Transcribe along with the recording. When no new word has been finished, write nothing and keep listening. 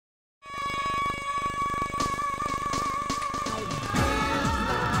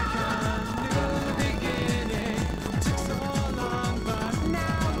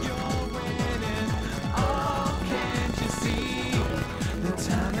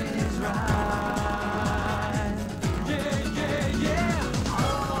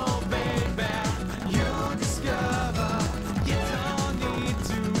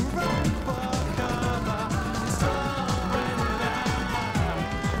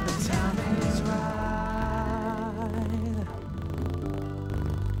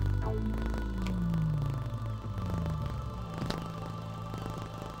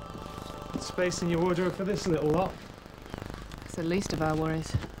Space in your wardrobe for this little lot. It's the least of our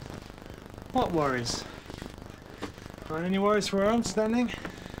worries. What worries? Aren't any worries for where I'm standing?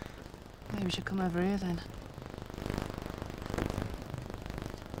 Maybe we should come over here then.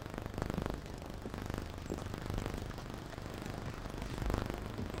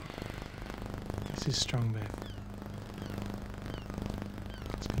 This is strong, babe.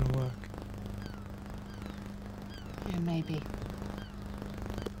 It's gonna work. Yeah, maybe.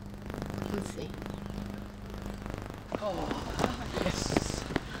 We'll see. Oh, yes.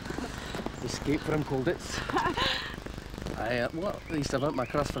 Escape from Colditz. Well, at least I've earned my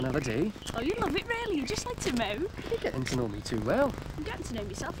crust for another day. Oh, you love it, really. You just like to mow. You're getting to know me too well. I'm getting to know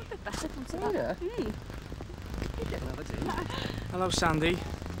myself a bit better from today. Oh, yeah. You're getting another day. Hello, Sandy.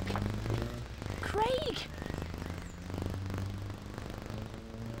 Craig!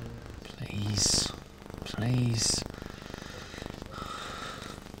 Please. Please.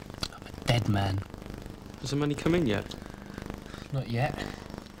 I'm a dead man. Has the money come in yet? Not yet.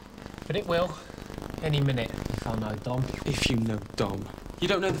 But it will. Any minute, if I know Dom. If you know Dom. You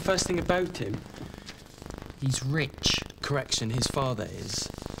don't know the first thing about him? He's rich. Correction, his father is.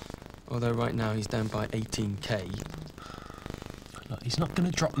 Although right now he's down by 18k. Look, he's not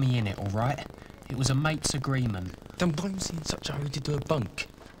going to drop me in it, all right? It was a mate's agreement. Then why was he in such a hurry to do a bunk?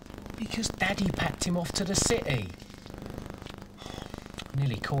 Because Daddy packed him off to the city.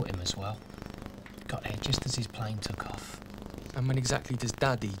 Nearly caught him as well. Got there just as his plane took off. And when exactly does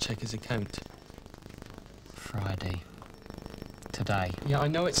Daddy check his account? Friday. Today. Yeah, I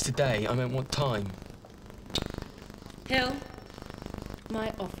know it's today. I meant what time? Hill,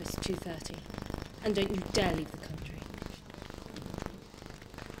 my office, 2:30. And don't you dare leave the country.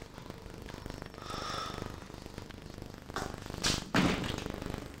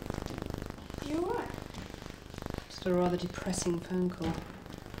 You all right? Just a rather depressing phone call.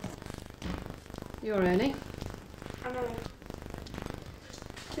 You're early. I know.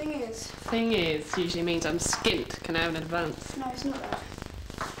 Thing is usually means I'm skint, can I have in advance. No, it's not that.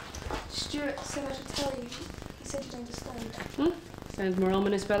 Stuart said I should tell you. He said you'd understand. Sounds more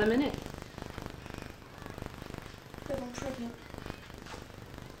ominous by the minute. But I'm pregnant.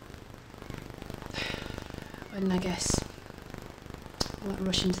 When I guess. I won't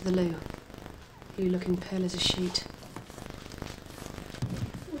rush into the loo. You looking pale as a sheet.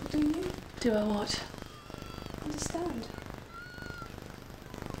 What do you Do I what? understand?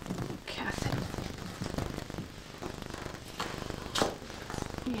 Catherine.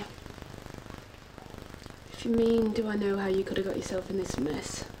 Yeah. If you mean, do I know how you could have got yourself in this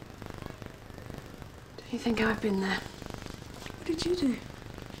mess? Do you think I've been there? What did you do?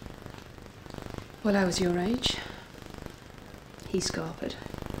 Well, I was your age. He scarpered.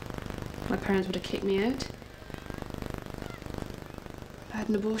 My parents would have kicked me out. I had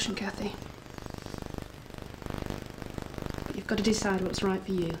an abortion, Kathy. But you've got to decide what's right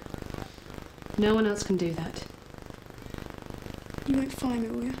for you. No one else can do that. You won't find me,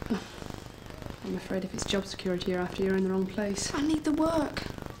 will you? I'm afraid if it's job security you're after, you're in the wrong place. I need the work.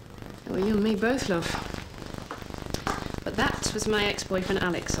 Well, you and me both, love. But that was my ex-boyfriend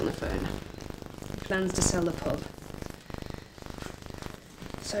Alex on the phone. He plans to sell the pub.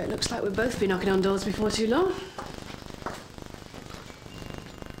 So it looks like we'll both be knocking on doors before too long.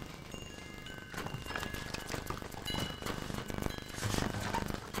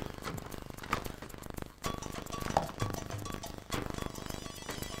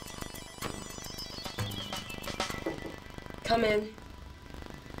 Come in.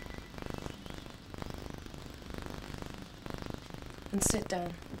 And sit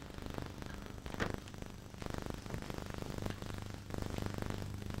down.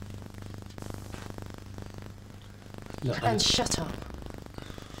 Look, And shut up.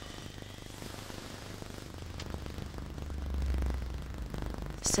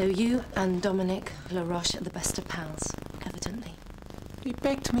 So you and Dominic LaRoche are the best of pals, evidently. he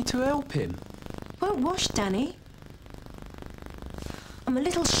begged me to help him. Won't wash, Danny. I'm a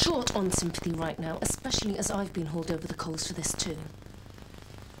little short on sympathy right now, especially as I've been hauled over the coals for this too.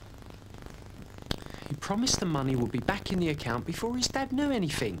 He promised the money would be back in the account before his dad knew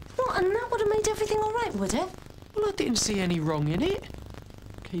anything. What, and that would have made everything all right, would it? Well, I didn't see any wrong in it.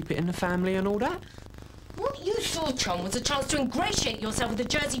 Keep it in the family and all that. What you saw, Chong, was a chance to ingratiate yourself with the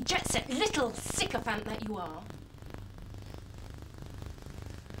Jersey jet set, little sycophant that you are.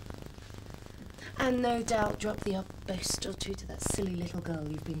 And no doubt drop the odd boast or two to that silly little girl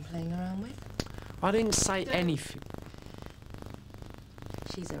you've been playing around with. I didn't say anything.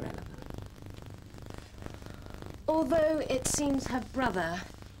 She's irrelevant. Although it seems her brother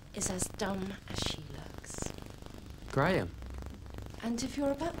is as dumb as she looks. Graham. And if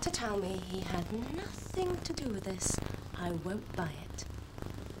you're about to tell me he had nothing to do with this, I won't buy it.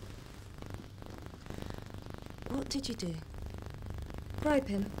 What did you do? Bribe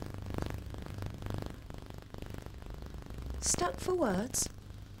him. Stuck for words?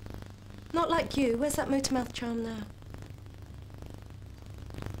 Not like you. Where's that motor mouth charm now?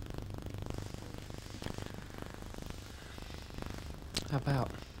 How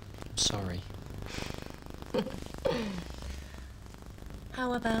about I'm sorry?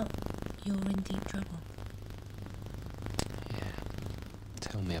 How about you're in deep trouble? Yeah.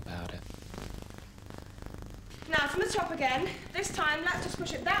 Tell me about it. Now, from the top again. This time, let's just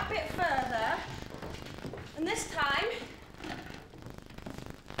push it that bit further. And this time,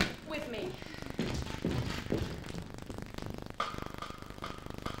 with me.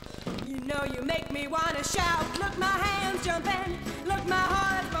 You know you make me want to shout. Look, my hands jumping. Look, my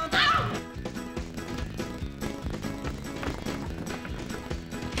heart bumping. Ow!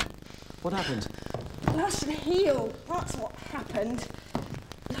 What happened? Lost a heel. That's what happened.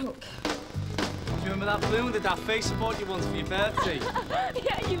 Look. Do you remember that balloon with the daft face I bought you once for your birthday?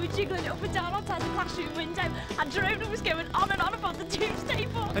 Yeah, you were jiggling it up and down outside the classroom window. And Jerome was going on and on about the doomsday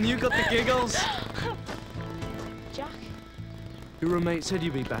book. And you got the giggles. Jack? Your roommate said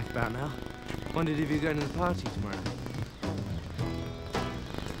you'd be back about now. Wondered if you're going to the party tomorrow.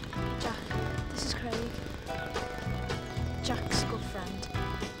 Jack, this is Craig. Jack's a good friend.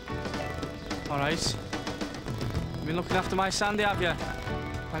 All right. You've been looking after my Sandy, have you?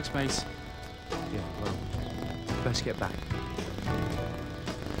 Thanks, mate. Yeah, well, best get back.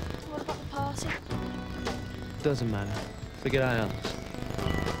 What about the party? Doesn't matter. Forget I asked.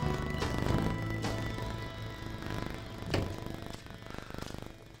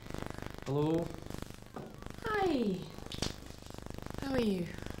 Hello? Hi. How are you?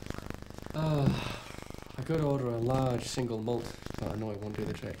 I got to order a large single malt, but I know it won't do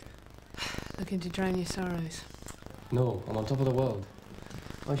the trick. Looking to drown your sorrows. No, I'm on top of the world.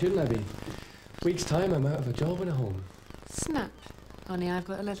 Why shouldn't I be? Week's time, I'm out of a job and a home. Snap. Only I've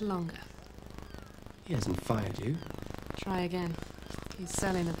got a little longer. He hasn't fired you. Try again. He's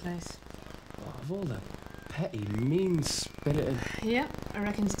selling the place. Oh, of all the petty, mean-spirited... Yep, I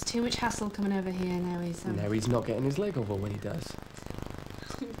reckon it's too much hassle coming over here now he's... Now he's not getting his leg over when he does.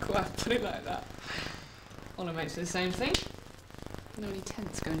 Quite put it like that. All our mates do the same thing. No any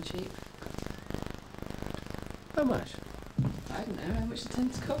tents going cheap. How much? I don't know how much the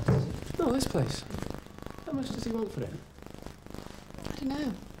tents cost. No, this place. How much does he want for it? I don't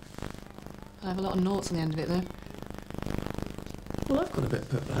know. I'll have a lot of noughts on the end of it though. Well, I've got a bit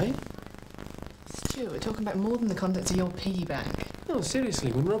put by. Stuart, we're talking about more than the contents of your piggy bank. No,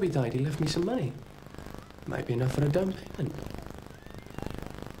 seriously, when Robbie died, he left me some money. Might be enough for a down payment.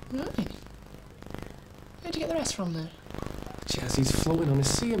 Right. Where'd you get the rest from then? Jazzy's floating on his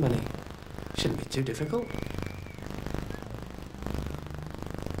sea of money. Shouldn't be too difficult.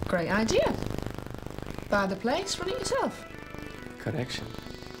 Great idea. Buy the place, run it yourself. Correction.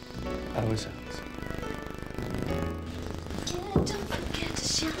 Ourselves. Don't forget to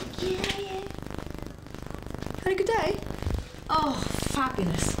shout, yeah. Had a good day? Oh,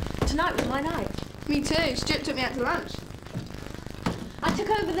 fabulous. Tonight was my night. Me too. Stuart took me out to lunch. I took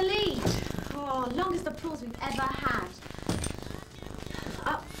over the lead. Oh, longest applause we've ever had.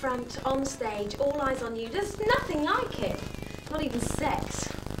 Up front, on stage, all eyes on you. There's nothing like it. Not even sex.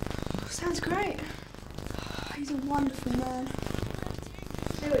 Sounds great. He's a wonderful man.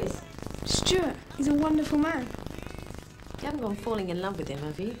 Who is? Stuart, he's a wonderful man. You haven't gone falling in love with him,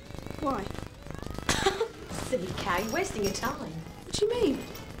 have you? Why? Silly cow, you're wasting your time. What do you mean?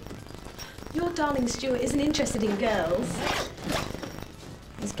 Your darling Stuart isn't interested in girls.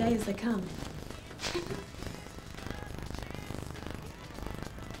 As gay as they come.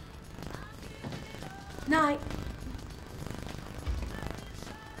 Night.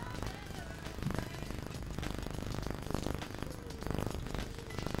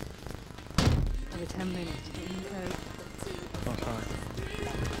 Over 10 minutes.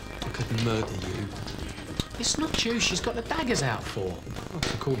 I could murder you. It's not you she's got the daggers out for. Not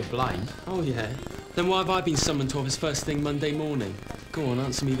to call the blame. Oh, yeah? Then why have I been summoned to office first thing Monday morning? Go on,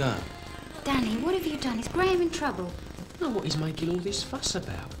 answer me that. Danny, what have you done? Is Graham in trouble? I know what he's making all this fuss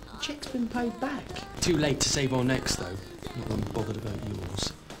about. The check's been paid back. Too late to save our necks, though. Not one bothered about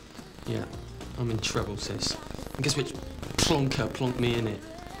yours. Yeah, I'm in trouble, sis. And guess which plonker plonked me in it?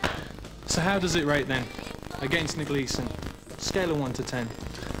 So how does it rate then? Against Nick Leeson? Scale of 1 to 10.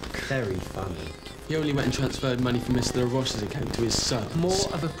 Very funny. He only went and transferred money from Mr. Ross's account to his son.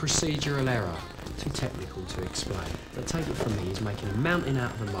 More of a procedural error. Too technical to explain. But take it from me, he's making a mountain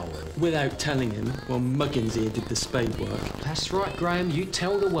out of a molehill. Without telling him, while Muggins here did the spade work. That's right, Graham. You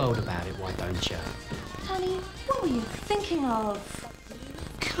tell the world about it, why don't you? Honey, what were you thinking of?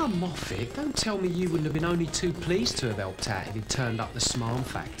 Come off it. Don't tell me you wouldn't have been only too pleased to have helped out if he'd turned up the smarm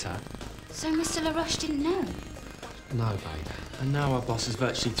factor. So Mr. LaRoche didn't know? No, babe. And now our boss has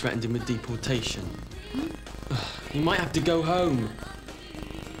virtually threatened him with deportation. He might have to go home.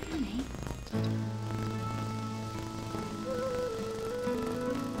 Honey?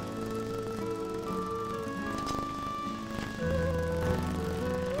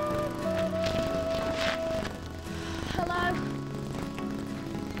 Hello?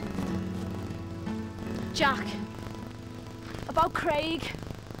 Jack. About Craig.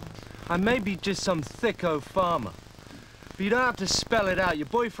 I may be just some thicko farmer. But you don't have to spell it out. Your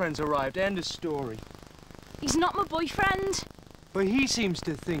boyfriend's arrived. End of story. He's not my boyfriend. But he seems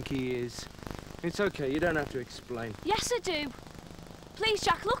to think he is. It's okay. You don't have to explain. Yes, I do. Please,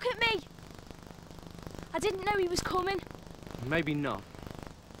 Jack, look at me. I didn't know he was coming. Maybe not.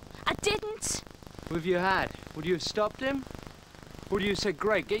 I didn't. What if you had? Would you have stopped him? Or would you have said,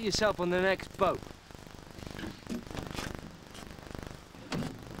 great, get yourself on the next boat?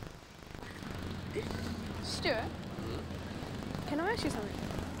 Stuart, can I ask you something?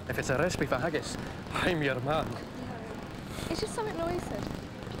 If it's a recipe for haggis, I'm your man. It's just something Louise said.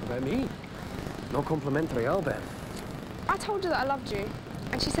 About me? No complimentary, I'll bet. I told her that I loved you,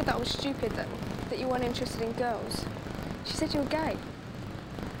 and she said that I was stupid, that you weren't interested in girls. She said you were gay.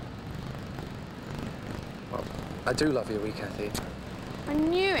 Well, I do love you, wee Cathy. I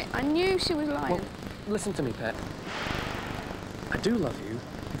knew it. I knew she was lying. Well, listen to me, Pet. I do love you,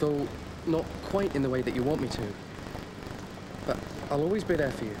 though not quite in the way that you want me to. But I'll always be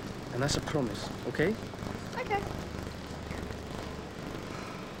there for you, and that's a promise, okay? Okay.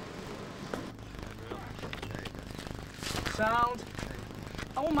 Sound.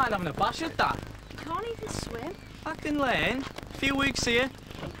 I wouldn't mind having a bash at that. You can't even swim. I can learn. A few weeks here.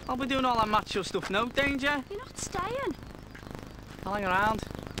 I'll be doing all that macho stuff, no danger. You're not staying. I'll hang around.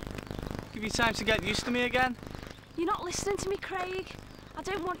 Give you time to get used to me again. You're not listening to me, Craig. I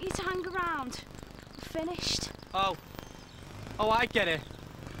don't want you to hang around. I'm finished. Oh, I get it.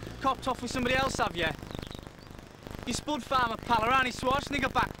 Copped off with somebody else, have you? You spud farmer pal around his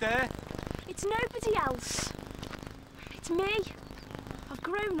Schwarzenegger back there. It's nobody else. It's me. I've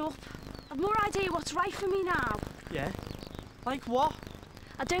grown up. I've more idea what's right for me now. Yeah? Like what?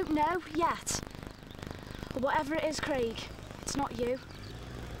 I don't know yet. But whatever it is, Craig, it's not you.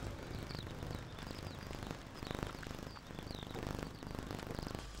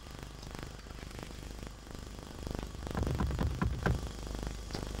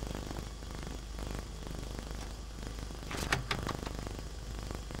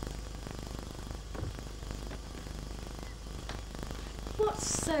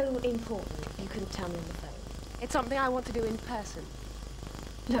 What's so important you couldn't tell me on the phone? It's something I want to do in person.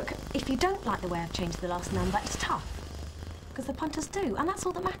 Look, if you don't like the way I've changed the last number, it's tough. Because the punters do, and that's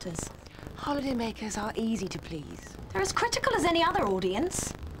all that matters. Holidaymakers are easy to please. They're as critical as any other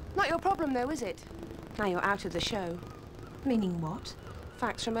audience. Not your problem, though, is it? Now you're out of the show. Meaning what?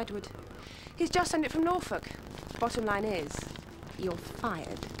 Facts from Edward. He's just sent it from Norfolk. Bottom line is, you're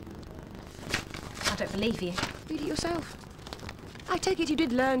fired. I don't believe you. Read it yourself. I take it you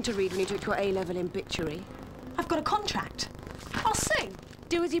did learn to read when you took your A-level in Bictury. I've got a contract. I'll sing.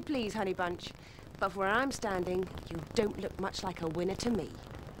 Do as you please, honey bunch. But from where I'm standing, you don't look much like a winner to me.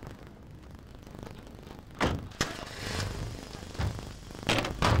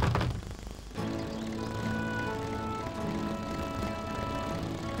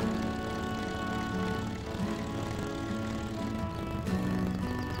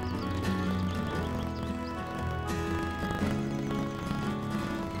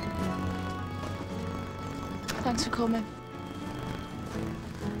 Thanks for coming.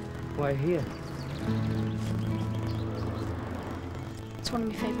 Why here? It's one of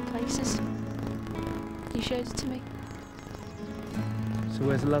my favourite places. You showed it to me. So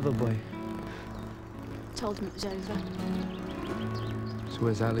where's Loverboy? Told him it was over. So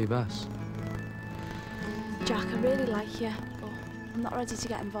where's that leave us? Jack, I really like you, but I'm not ready to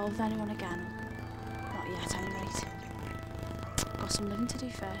get involved with anyone again. Not yet, at any rate. Got some living to do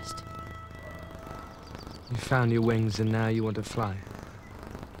first. You found your wings and now you want to fly?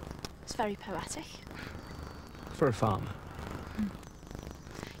 It's very poetic. For a farmer.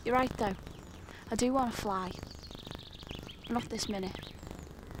 You're right, though. I do want to fly. But not this minute.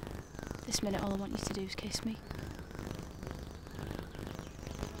 This minute, all I want you to do is kiss me.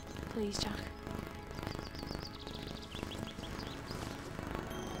 Please, Jack.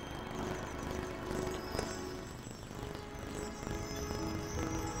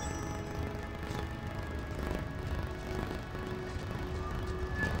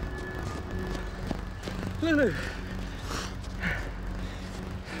 Lulu!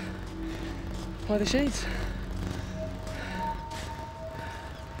 Why the shades?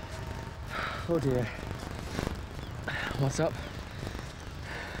 Oh dear. What's up?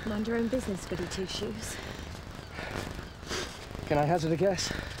 Mind your own business, goody two-shoes. Can I hazard a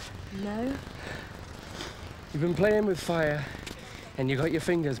guess? No. You've been playing with fire, and you got your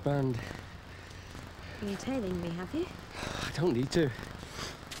fingers burned. You're tailing me, have you? I don't need to.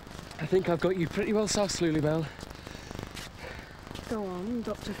 I think I've got you pretty well sussed, Lulybell. Go on,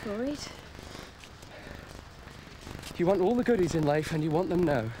 Dr. Freud. You want all the goodies in life, and you want them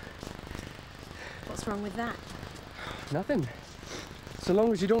now. What's wrong with that? Nothing. So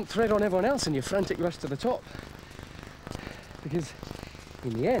long as you don't tread on everyone else in your frantic rush to the top. Because,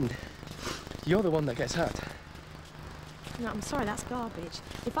 in the end, you're the one that gets hurt. No, I'm sorry, that's garbage.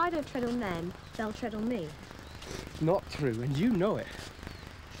 If I don't tread on them, they'll tread on me. Not true, and you know it.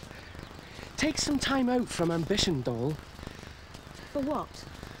 Take some time out from ambition, doll. For what?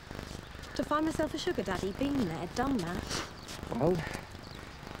 To find myself a sugar daddy, been there, done that. Well,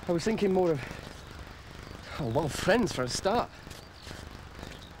 I was thinking more of... oh, well, friends for a start.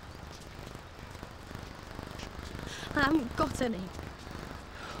 I haven't got any.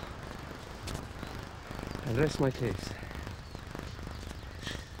 And rest my case.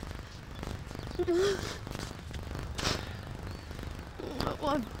 Well,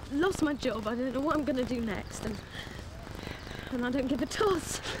 I've lost my job. I don't know what I'm going to do next, and I don't give a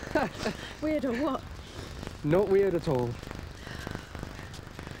toss. Weird or what? Not weird at all.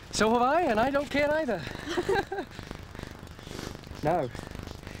 So have I, and I don't care either. Now,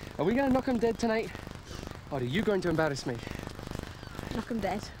 are we going to knock him dead tonight? Or are you going to embarrass me? Knock 'em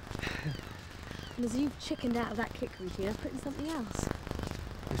dead. And as you've chickened out of that kick routine, I've put in something else.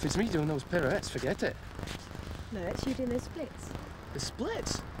 If it's me doing those pirouettes, forget it. No, it's you doing those splits. The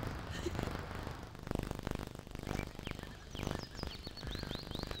splits?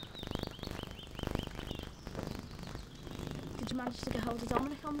 Did you manage to get hold of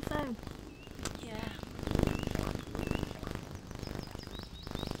Dominic on the phone? Yeah.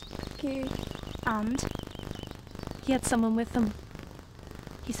 Cute. And? He had someone with him.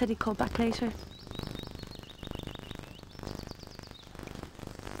 He said he'd call back later.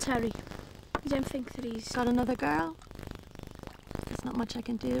 Terry, you don't think that he's... Got another girl? There's not much I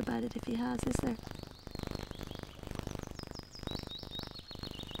can do about it if he has, is there?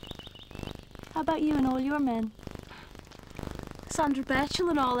 How about you and all your men? Sandra Birchall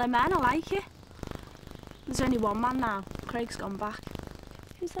and all their men, I like it. There's only one man now. Craig's gone back.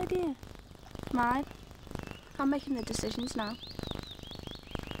 Whose idea? Mine. I'm making the decisions now.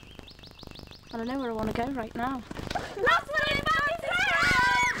 I don't know where I want to go right now.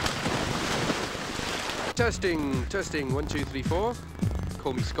 Testing, testing, 1, 2, 3, 4.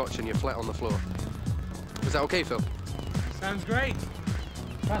 Call me Scotch and you're flat on the floor. Is that okay, Phil? Sounds great.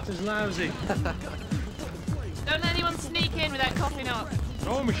 Patter's lousy. Don't let anyone sneak in without coughing up.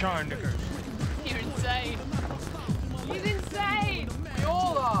 No, my Sharnickers. You're insane. He's insane! We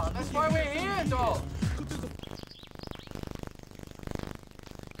all are. That's why we're here, doll.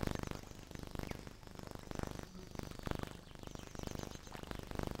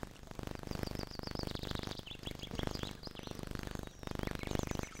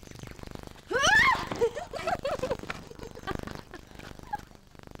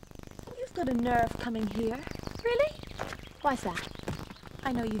 You've got a nerve coming here. Really? Why's that?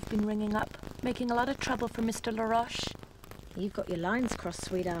 I know you've been ringing up, making a lot of trouble for Mr. LaRoche. You've got your lines crossed,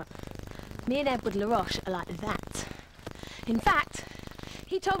 sweetheart. Me and Edward LaRoche are like that. In fact,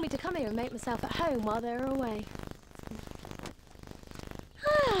 he told me to come here and make myself at home while they were away.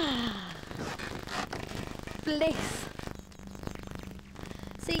 Bliss.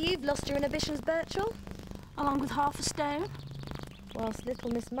 See, you've lost your inhibitions, Birchall. Along with half a stone. Whilst little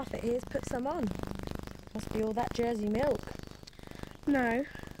Miss Muffet here's put some on. Must be all that Jersey milk. No.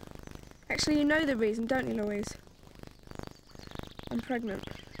 Actually, you know the reason, don't you, Louise? I'm pregnant.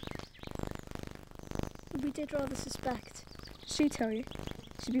 We did rather suspect. Did she tell you?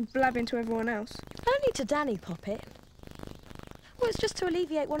 She's been blabbing to everyone else. Only to Danny, Poppet. Well, it's just to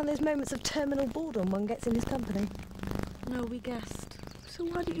alleviate one of those moments of terminal boredom one gets in his company. No, we guessed. So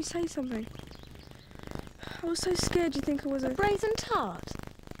why didn't you say something? I was so scared you'd think I was A brazen tart?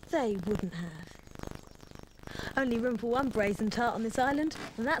 They wouldn't have. Only room for one brazen tart on this island,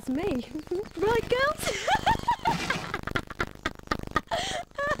 and that's me. Right, girls?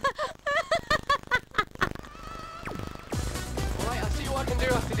 Alright, I'll see what I can do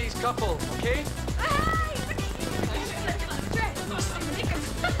after these couple, okay?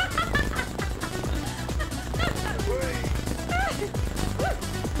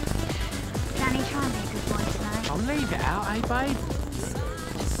 Danny, try and be a good boy I'll leave it out, eh, babe?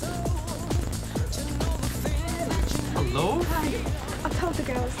 Hello? Hi. I told the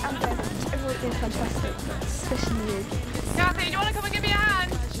girls and Ben everyone's been fantastic, but especially you. Kathy, do you want to come and give me a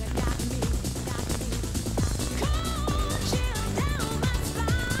hand?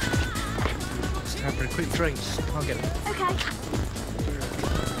 Time for a quick drink. I'll get it. Okay.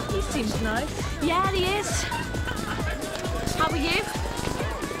 He seems nice. Yeah, he is. How are you?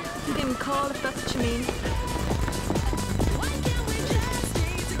 You didn't call, if that's what you mean.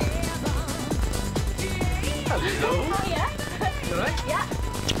 Hello. Oh, yeah? You all right? Yeah.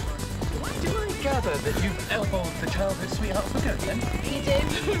 Do I gather that you've elbowed the childhood sweetheart for good, then? You do.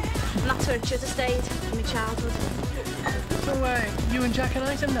 And that's where it should have stayed, in my childhood. So, you and Jack and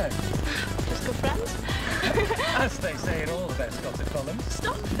Item now? Just good friends. As they say in all the best gossip columns.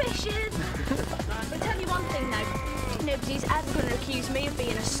 Stop fishing! I'll tell you one thing though. Nobody's ever going to accuse me of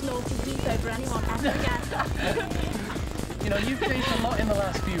being a snotty geek over anyone ever again. You know, you've changed a lot in the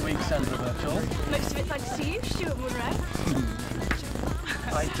last few weeks, Sandra Birchall. Most of it thanks to you, Stuart Munro.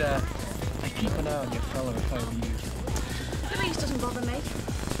 I'd keep an eye on your fella if I were you. The least doesn't bother me.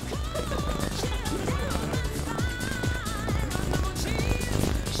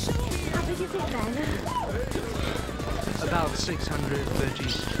 How big is it then? About 600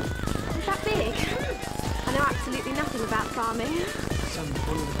 veggies. Is that big? I know absolutely nothing about farming. It's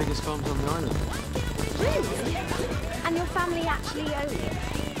one of the biggest farms on the island. Really? And your family actually own it?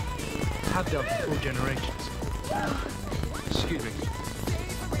 Have done for 4 generations. Excuse me.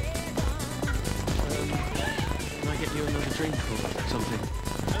 Can I get you another drink or something?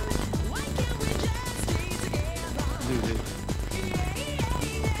 Lulu.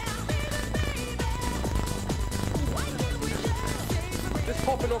 Just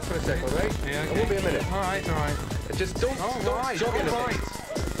popping off for a second, right? Yeah, okay. It won't be a minute. All right, all right. Just don't Right, jog in a all bit. right.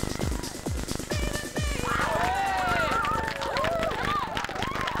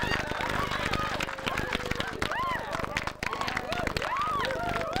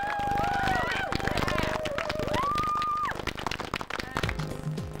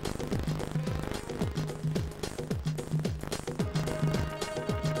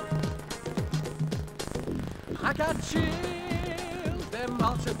 I got chills, they're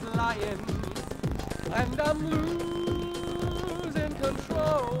multiplying, and I'm losing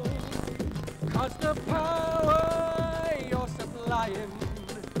control. 'Cause the power you're supplying,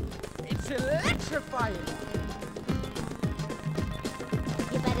 it's electrifying.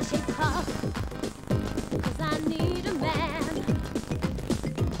 You better shake off, 'cause I need a man,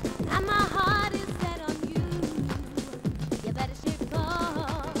 and my heart is set on you. You better shake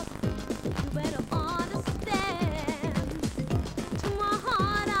off, you better understand. To my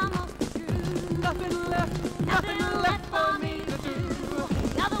heart I'm all true. Nothing left for me to do.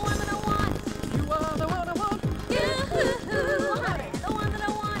 You're the one that I want. You are the one I want. You, honey, the one that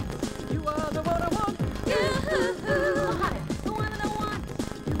I want. You are the one I want. You, honey, the one that I want.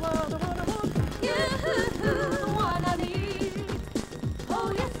 You are the one I want. You, the one I need. Oh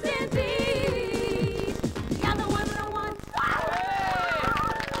yes indeed. You're the one that I want.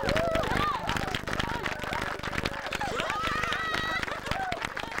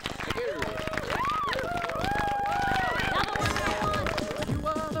 You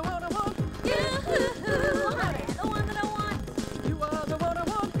are the one I want. You, honey, the one that I want. You are the one I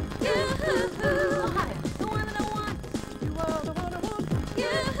want. You, honey, the one that I want. You are the one I want.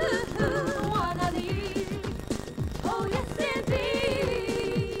 You, the one I need. Oh yes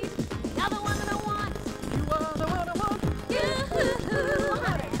indeed. You're the one that I want. You are the one I want. You,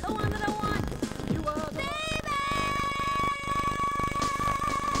 honey, the one that I want. You are the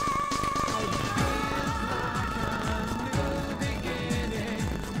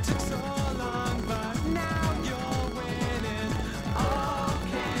Took so long, but now you're winning. Oh,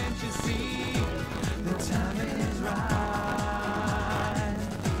 can't you see the time is right?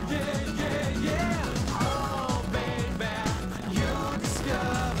 Yeah, yeah, yeah. Oh, baby, you'll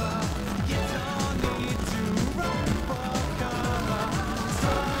discover you don't need to run for cover.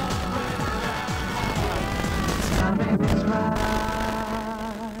 So when time is right.